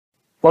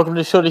Welcome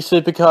to Shorty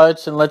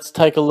SuperCoach, and let's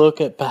take a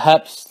look at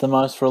perhaps the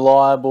most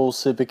reliable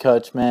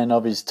SuperCoach man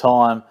of his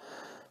time.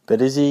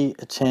 But is he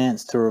a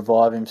chance to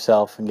revive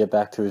himself and get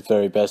back to his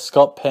very best?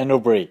 Scott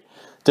Pendlebury,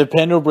 De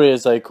Pendlebury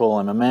as they call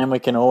him, a man we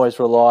can always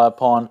rely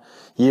upon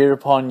year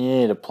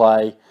to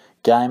play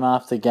game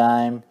after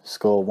game,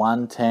 score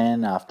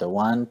 110 after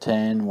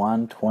 110,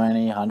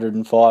 120,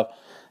 105.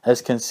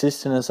 As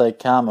consistent as they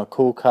come, a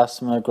cool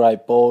customer,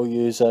 great ball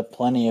user,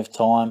 plenty of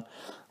time.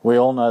 We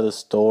all know the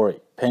story.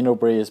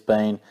 Pendlebury has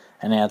been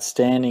an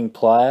outstanding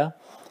player,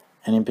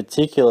 and in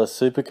particular,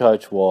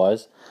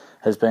 SuperCoach-wise,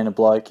 has been a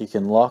bloke you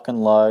can lock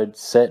and load,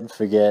 set and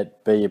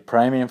forget, be your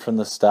premium from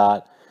the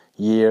start,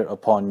 year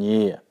upon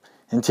year.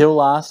 Until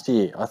last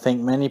year, I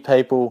think many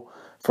people,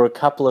 for a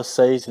couple of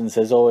seasons,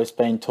 there's always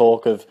been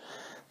talk of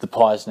the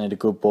Pies need a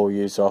good ball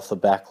user off the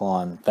back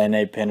line. They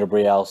need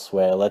Pendlebury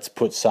elsewhere. Let's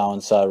put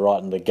so-and-so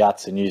right in the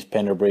guts and use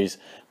Pendlebury's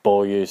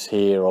ball use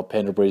here, or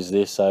Pendlebury's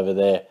this over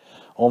there,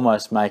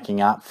 almost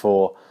making up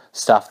for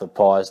stuff the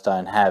Pies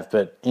don't have.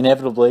 But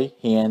inevitably,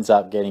 he ends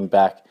up getting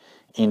back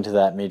into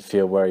that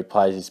midfield where he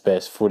plays his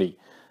best footy.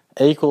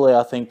 Equally,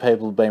 I think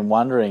people have been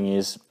wondering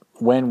is,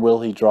 when will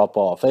he drop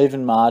off,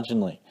 even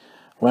marginally?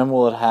 When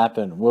will it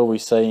happen? Will we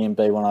see him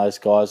be one of those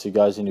guys who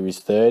goes into his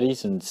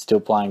 30s and still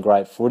playing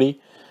great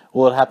footy?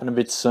 Will it happen a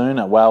bit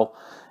sooner? Well,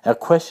 our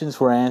questions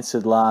were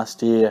answered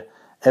last year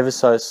ever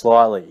so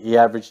slightly. He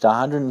averaged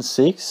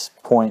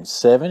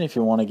 106.7, if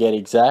you want to get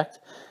exact,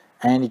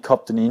 and he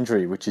copped an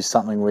injury, which is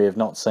something we have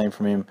not seen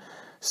from him,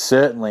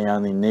 certainly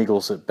only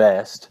niggles at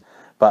best.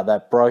 But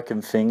that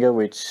broken finger,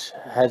 which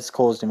has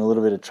caused him a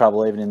little bit of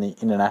trouble even in the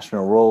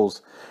international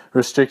rules,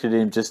 restricted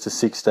him just to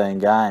 16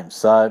 games.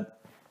 So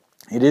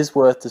it is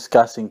worth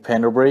discussing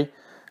Pendlebury,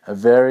 a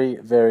very,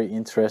 very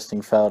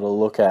interesting fella to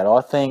look at.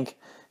 I think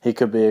he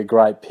could be a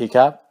great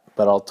pickup,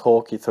 but I'll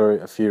talk you through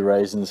a few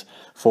reasons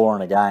for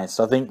and against.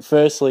 I think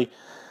firstly,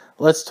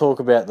 let's talk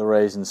about the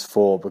reasons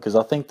for, because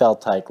I think they'll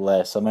take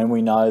less. I mean,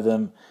 we know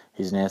them.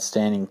 He's an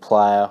outstanding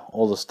player,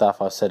 all the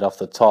stuff I said off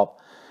the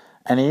top.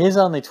 And he is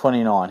only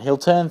 29. He'll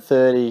turn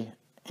 30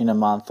 in a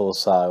month or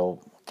so.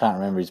 I can't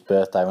remember his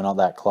birthday. We're not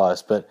that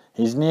close. But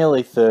he's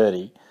nearly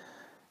 30.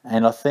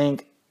 And I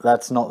think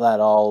that's not that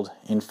old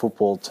in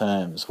football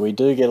terms. We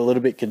do get a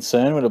little bit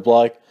concerned when a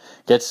bloke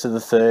gets to the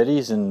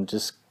 30s and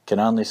just can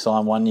only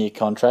sign one-year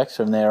contracts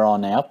from there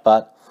on out.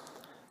 But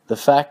the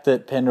fact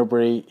that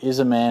Pendlebury is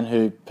a man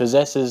who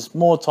possesses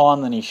more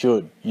time than he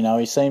should. You know,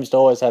 he seems to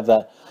always have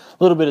that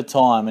little bit of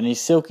time, and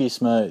he's silky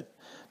smooth,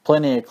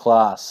 plenty of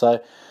class.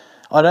 So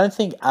I don't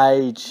think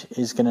age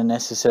is going to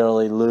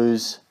necessarily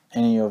lose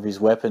any of his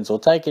weapons or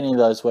take any of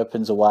those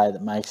weapons away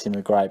that makes him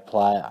a great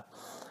player.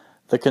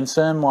 The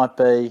concern might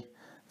be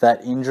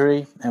that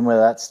injury and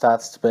whether that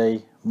starts to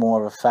be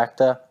more of a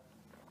factor.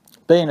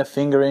 Being a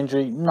finger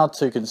injury, not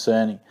too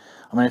concerning.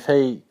 I mean, if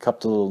he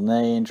copped a little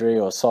knee injury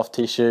or soft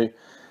tissue,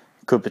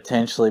 could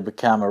potentially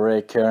become a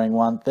recurring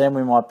one, then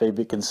we might be a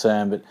bit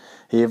concerned. But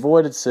he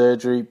avoided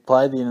surgery,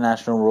 played the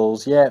international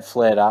rules. Yeah, it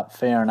flared up,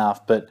 fair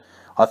enough. But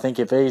I think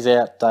if he's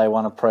out day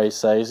one of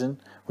pre-season,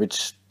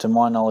 which to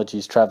my knowledge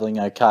he's travelling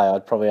okay,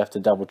 I'd probably have to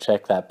double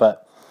check that.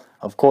 But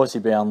of course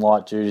he'd be on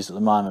light duties at the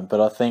moment.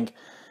 But I think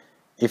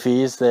if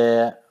he is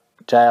there,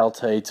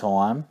 JLT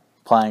time,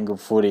 playing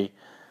good footy,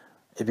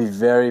 it'd be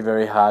very,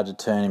 very hard to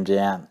turn him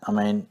down. I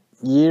mean,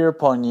 year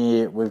upon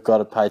year, we've got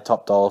to pay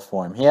top dollar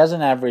for him. He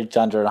hasn't averaged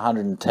under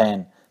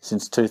 110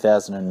 since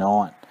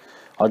 2009.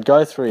 I'd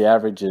go through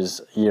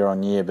averages year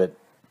on year, but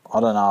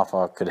I don't know if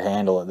I could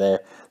handle it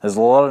there. There's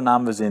a lot of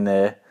numbers in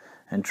there,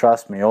 and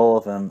trust me, all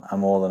of them are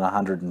more than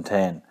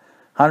 110.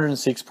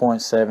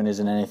 106.7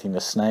 isn't anything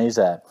to sneeze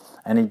at,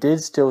 and he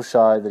did still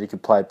show that he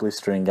could play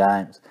blistering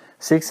games.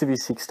 6 of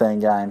his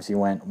 16 games, he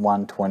went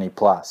 120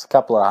 plus. A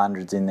couple of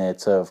hundreds in there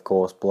too, of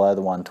course, below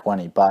the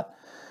 120, but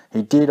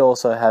he did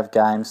also have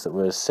games that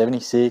were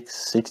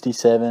 76,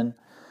 67,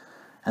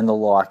 and the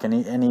like. And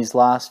in his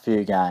last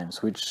few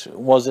games, which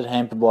was it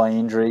hampered by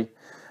injury?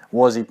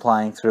 Was he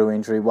playing through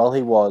injury? Well,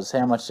 he was.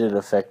 How much did it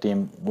affect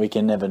him? We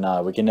can never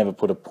know. We can never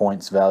put a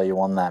points value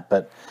on that.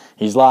 But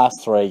his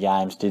last 3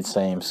 games did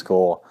see him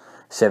score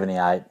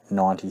 78,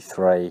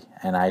 93,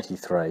 and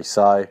 83.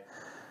 So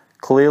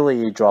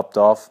clearly he dropped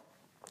off.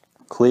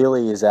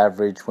 Clearly his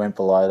average went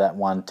below that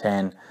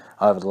 110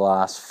 over the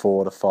last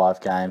 4 to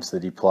 5 games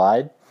that he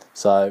played.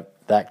 So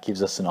that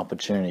gives us an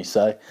opportunity.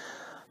 So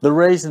the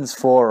reasons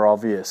for are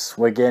obvious.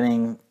 We're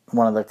getting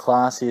one of the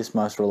classiest,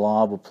 most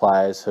reliable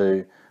players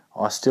who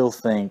I still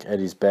think at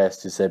his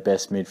best is their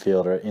best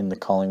midfielder in the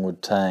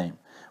Collingwood team.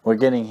 We're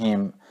getting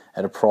him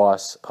at a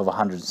price of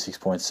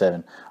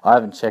 106.7. I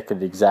haven't checked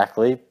it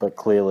exactly, but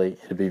clearly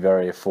it'd be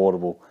very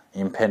affordable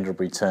in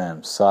Pendlebury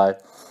terms. So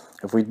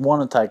if we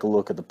want to take a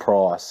look at the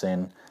price,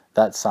 then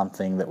that's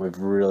something that we've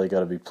really got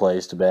to be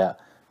pleased about,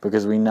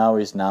 because we know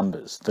his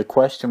numbers. The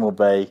question will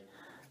be,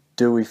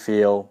 do we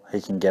feel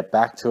he can get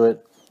back to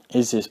it?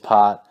 Is this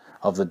part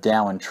of the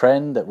downward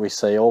trend that we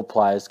see all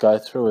players go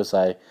through as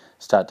they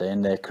start to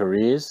end their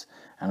careers?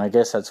 And I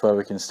guess that's where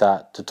we can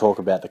start to talk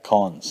about the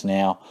cons.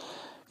 Now,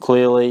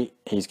 Clearly,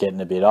 he's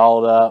getting a bit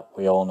older.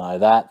 We all know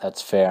that.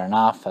 That's fair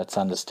enough. That's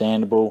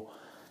understandable.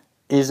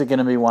 Is it going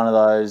to be one of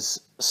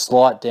those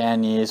slight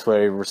down years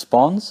where he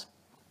responds?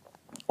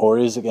 Or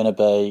is it going to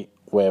be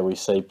where we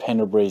see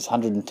Pendlebury's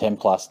 110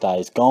 plus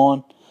days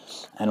gone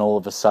and all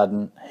of a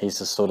sudden he's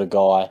the sort of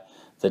guy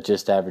that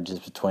just averages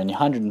between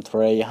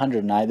 103,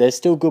 108. They're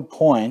still good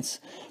points,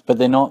 but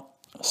they're not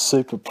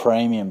super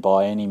premium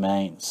by any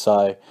means.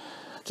 So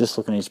just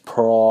looking at his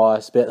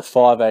price, about the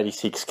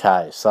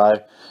 586k.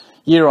 So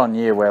year on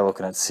year, we're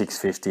looking at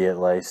 650 at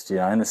least,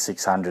 in the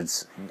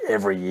 600s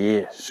every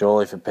year,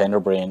 surely for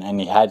Pendlebury. And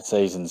he had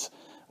seasons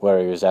where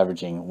he was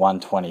averaging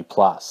 120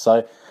 plus.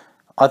 So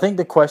I think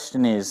the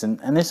question is,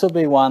 and this will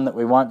be one that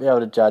we won't be able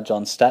to judge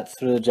on stats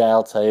through the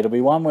JLT. It'll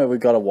be one where we've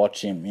got to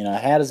watch him.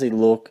 How does he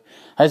look?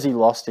 Has he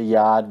lost a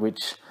yard,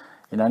 which,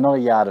 not a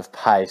yard of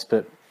pace,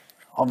 but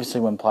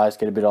obviously when players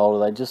get a bit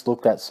older, they just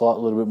look that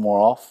slightly little bit more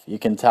off. You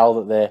can tell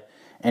that they're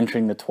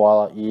entering the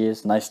twilight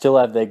years, and they still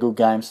have their good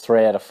games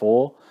 3 out of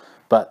 4,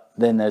 but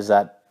then there's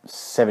that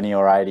 70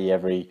 or 80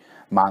 every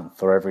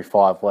month or every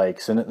 5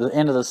 weeks. And at the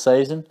end of the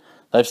season,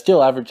 they've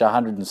still averaged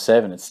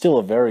 107. It's still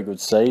a very good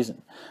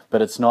season,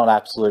 but it's not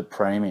absolute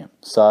premium.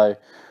 So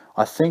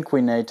I think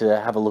we need to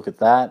have a look at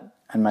that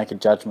and make a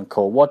judgment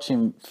call. Watch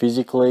him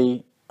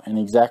physically and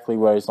exactly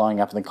where he's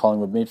lining up in the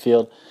Collingwood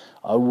midfield.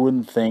 I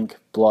wouldn't think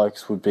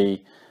blokes would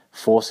be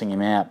forcing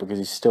him out because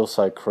he's still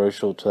so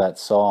crucial to that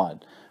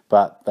side.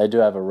 But they do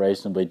have a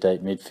reasonably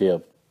deep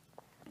midfield.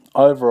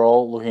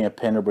 Overall, looking at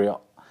Pendlebury,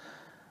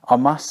 I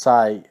must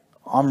say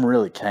I'm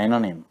really keen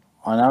on him.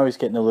 I know he's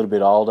getting a little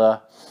bit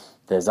older.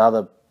 There's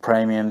other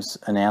premiums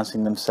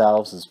announcing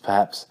themselves as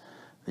perhaps,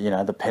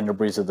 the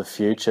Pendleburys of the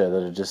future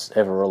that are just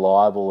ever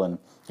reliable. And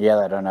yeah,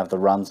 they don't have the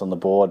runs on the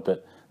board,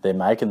 but they're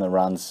making the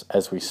runs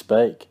as we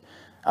speak.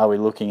 Are we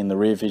looking in the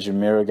rear vision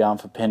mirror going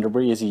for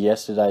Pendlebury? Is he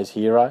yesterday's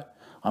hero?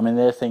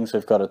 They're things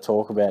we've got to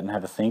talk about and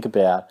have a think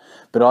about.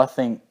 But I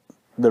think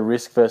the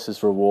risk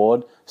versus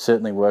reward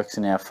certainly works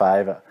in our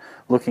favour.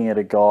 Looking at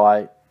a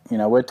guy,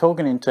 we're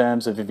talking in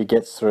terms of if he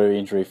gets through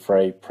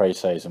injury-free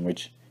pre-season,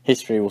 which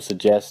history will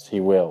suggest he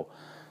will.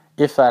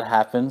 If that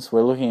happens,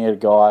 we're looking at a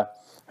guy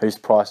who's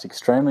priced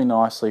extremely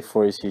nicely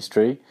for his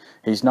history.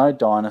 He's no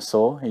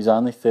dinosaur. He's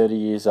only 30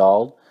 years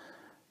old.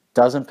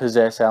 Doesn't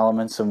possess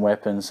elements and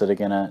weapons that are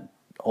going to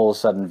all of a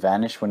sudden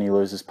vanish when he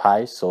loses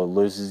pace or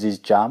loses his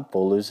jump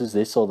or loses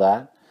this or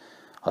that.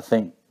 I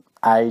think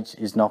age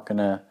is not going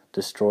to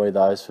destroy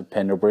those for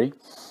Pendlebury.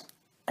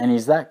 And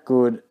he's that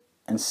good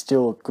and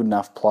still a good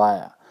enough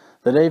player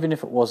that even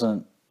if it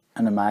wasn't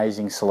an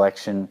amazing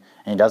selection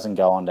and he doesn't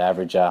go on to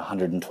average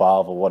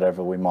 112 or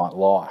whatever we might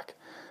like,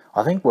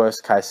 I think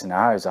worst case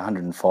scenario is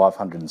 105,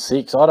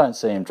 106. I don't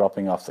see him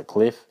dropping off the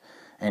cliff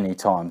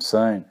anytime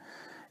soon.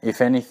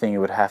 If anything, it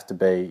would have to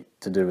be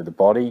to do with the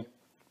body.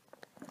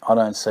 I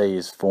don't see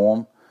his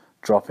form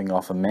dropping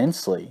off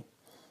immensely.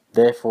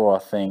 Therefore, I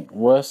think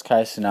worst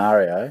case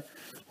scenario,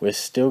 we're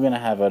still going to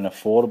have an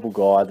affordable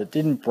guy that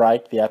didn't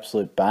break the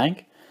absolute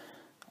bank.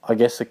 I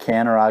guess the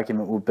counter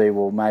argument would be,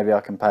 well, maybe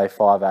I can pay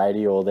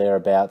 580 or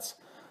thereabouts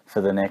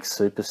for the next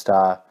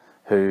superstar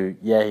who,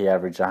 yeah, he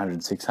averaged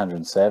 106,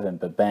 107,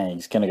 but bang,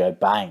 he's going to go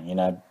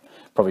bang,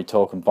 probably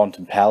talking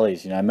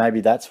Bontempelli's,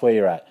 maybe that's where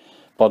you're at.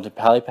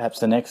 Bontempelli, perhaps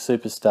the next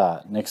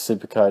superstar, next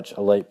SuperCoach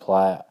elite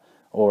player,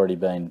 already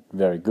been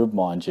very good,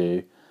 mind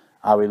you.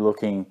 Are we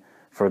looking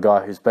for a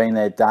guy who's been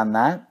there, done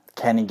that?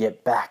 Can he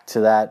get back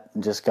to that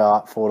and just go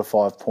up 4 to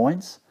 5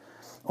 points?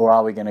 Or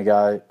are we going to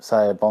go,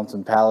 say, a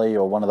Bontempelli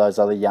or one of those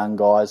other young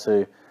guys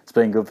who it's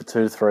been good for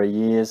 2 to 3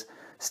 years?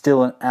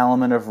 Still an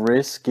element of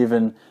risk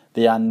given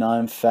the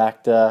unknown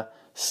factor,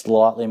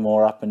 slightly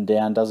more up and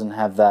down, doesn't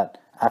have that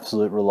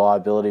absolute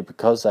reliability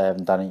because they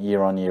haven't done it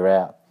year on, year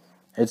out.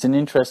 It's an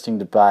interesting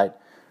debate.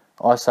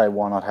 I say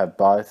why not have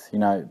both?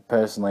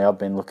 Personally, I've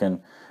been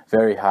looking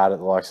very hard at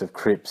the likes of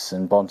Cripps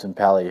and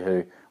Bontempelli,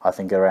 who I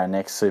think are our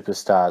next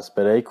superstars.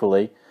 But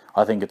equally,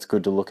 I think it's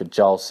good to look at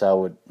Joel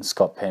Selwood and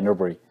Scott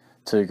Pendlebury,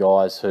 2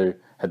 guys who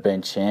have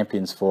been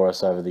champions for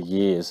us over the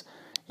years.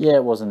 Yeah,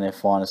 it wasn't their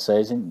finest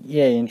season.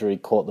 Yeah, injury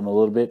caught them a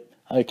little bit.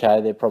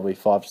 Okay, they're probably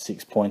 5 to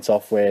 6 points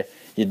off where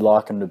you'd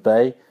like them to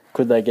be.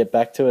 Could they get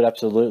back to it?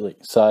 Absolutely.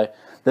 So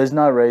there's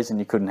no reason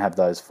you couldn't have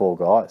those 4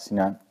 guys.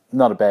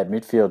 Not a bad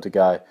midfield to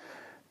go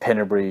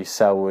Pendlebury,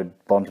 Selwood,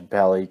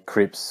 Bontempelli,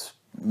 Cripps,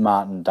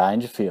 Martin,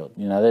 Dangerfield.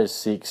 There's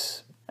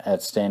 6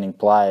 outstanding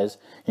players.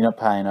 You're not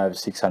paying over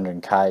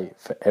 600k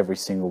for every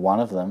single one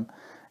of them.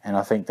 And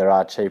I think there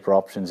are cheaper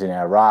options in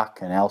our ruck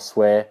and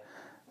elsewhere,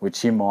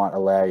 which you might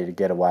allow you to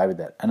get away with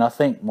that. And I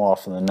think more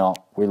often than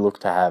not, we look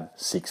to have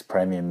 6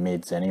 premium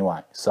mids anyway.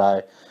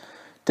 So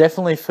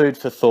definitely food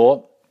for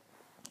thought.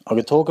 I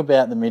could talk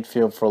about the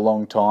midfield for a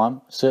long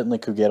time. Certainly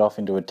could get off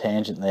into a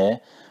tangent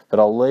there, but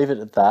I'll leave it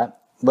at that.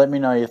 Let me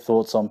know your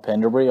thoughts on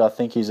Pendlebury. I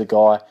think he's a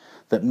guy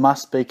that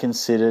must be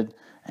considered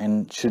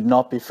and should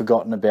not be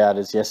forgotten about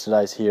as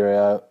yesterday's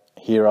hero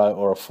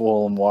or a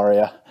fallen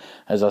warrior,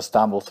 as I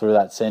stumble through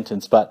that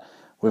sentence. But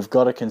we've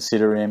got to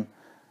consider him.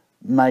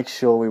 Make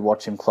sure we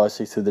watch him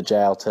closely through the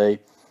JLT.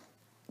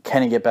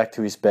 Can he get back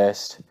to his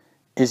best?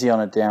 Is he on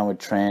a downward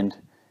trend?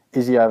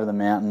 Is he over the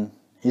mountain?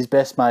 His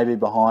best may be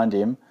behind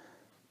him,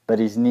 but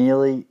he's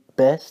nearly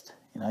best.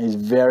 He's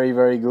very,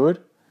 very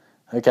good.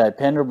 Okay,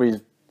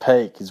 Pendlebury's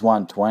peak is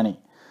 120.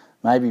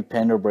 Maybe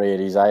Pendlebury at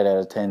his 8 out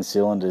of 10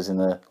 cylinders in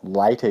the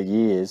later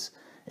years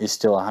is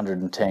still a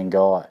 110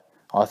 guy.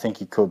 I think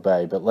he could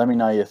be, but let me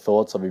know your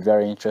thoughts. I'll be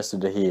very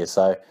interested to hear.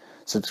 So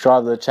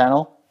subscribe to the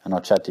channel, and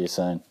I'll chat to you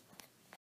soon.